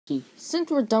Since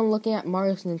we're done looking at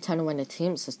Mario's Nintendo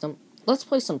Entertainment System, let's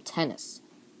play some tennis.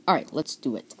 Alright, let's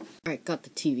do it. Alright, got the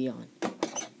TV on.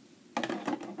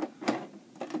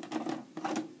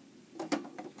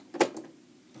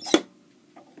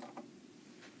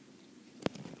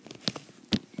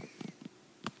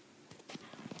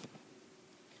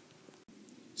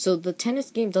 So the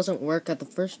tennis game doesn't work at the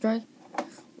first try.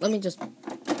 Let me just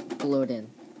blow it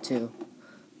in, too.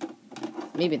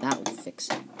 Maybe that will fix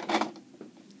it.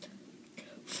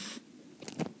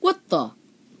 What the?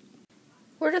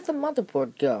 Where did the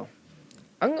motherboard go?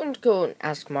 I'm going to go and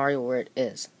ask Mario where it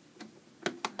is.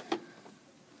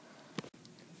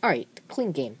 Alright,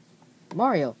 clean game.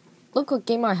 Mario, look what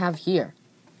game I have here.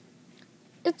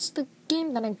 It's the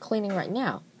game that I'm cleaning right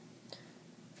now.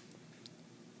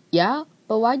 Yeah?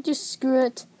 But why'd you screw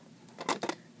it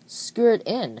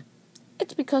in?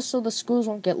 It's because so the screws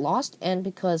won't get lost, and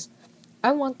because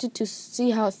I wanted to see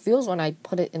how it feels when I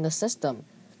put it in the system.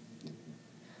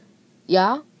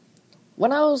 Yeah?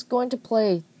 When I was going to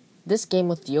play this game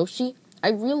with Yoshi, I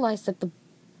realized that the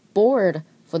board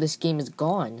for this game is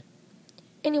gone.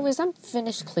 Anyways, I'm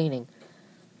finished cleaning.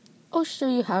 I'll show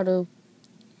you how to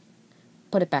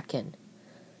put it back in.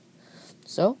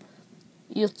 So,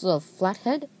 use the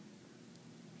flathead,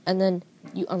 and then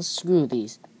you unscrew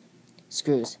these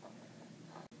screws.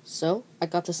 So, I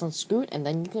got this unscrewed, and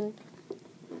then you can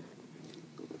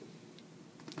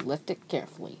lift it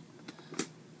carefully.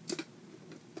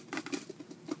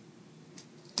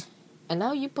 And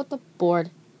now you put the board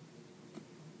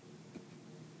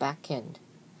back in.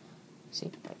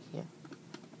 See, right here.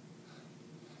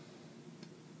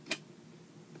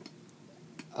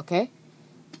 Okay?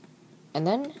 And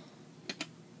then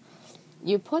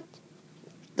you put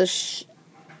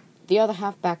the other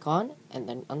half back on, and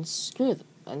then unscrew them,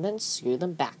 and then screw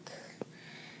them back.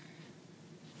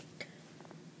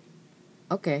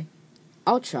 Okay,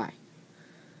 I'll try.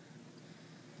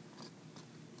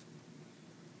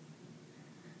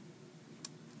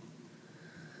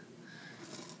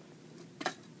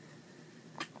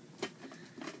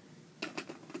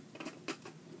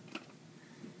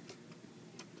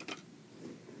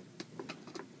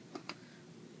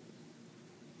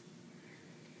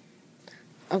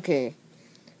 Okay,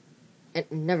 and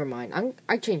never mind.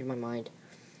 I changed my mind.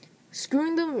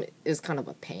 Screwing them is kind of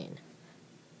a pain.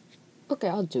 Okay,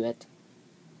 I'll do it.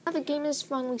 Now the game is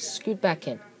finally screwed back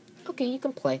in. Okay, you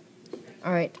can play.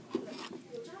 Alright.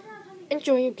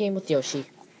 Enjoy your game with Yoshi.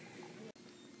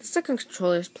 The second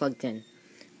controller is plugged in.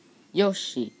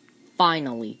 Yoshi,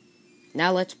 finally.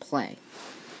 Now let's play.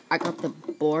 I got the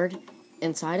board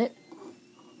inside it.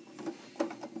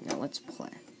 Now let's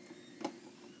play.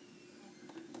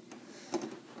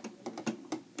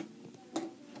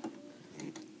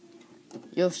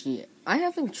 Yoshi, I'm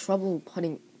having trouble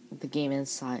putting the game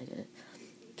inside it.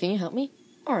 Can you help me?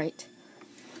 Alright.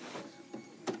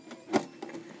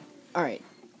 Alright,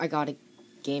 I got a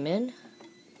game in.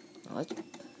 Now let's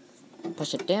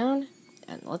push it down,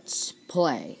 and let's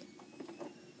play.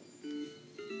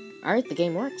 Alright, the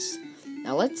game works.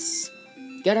 Now let's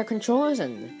get our controllers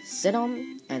and sit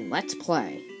on, and let's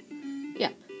play.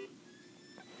 Yeah,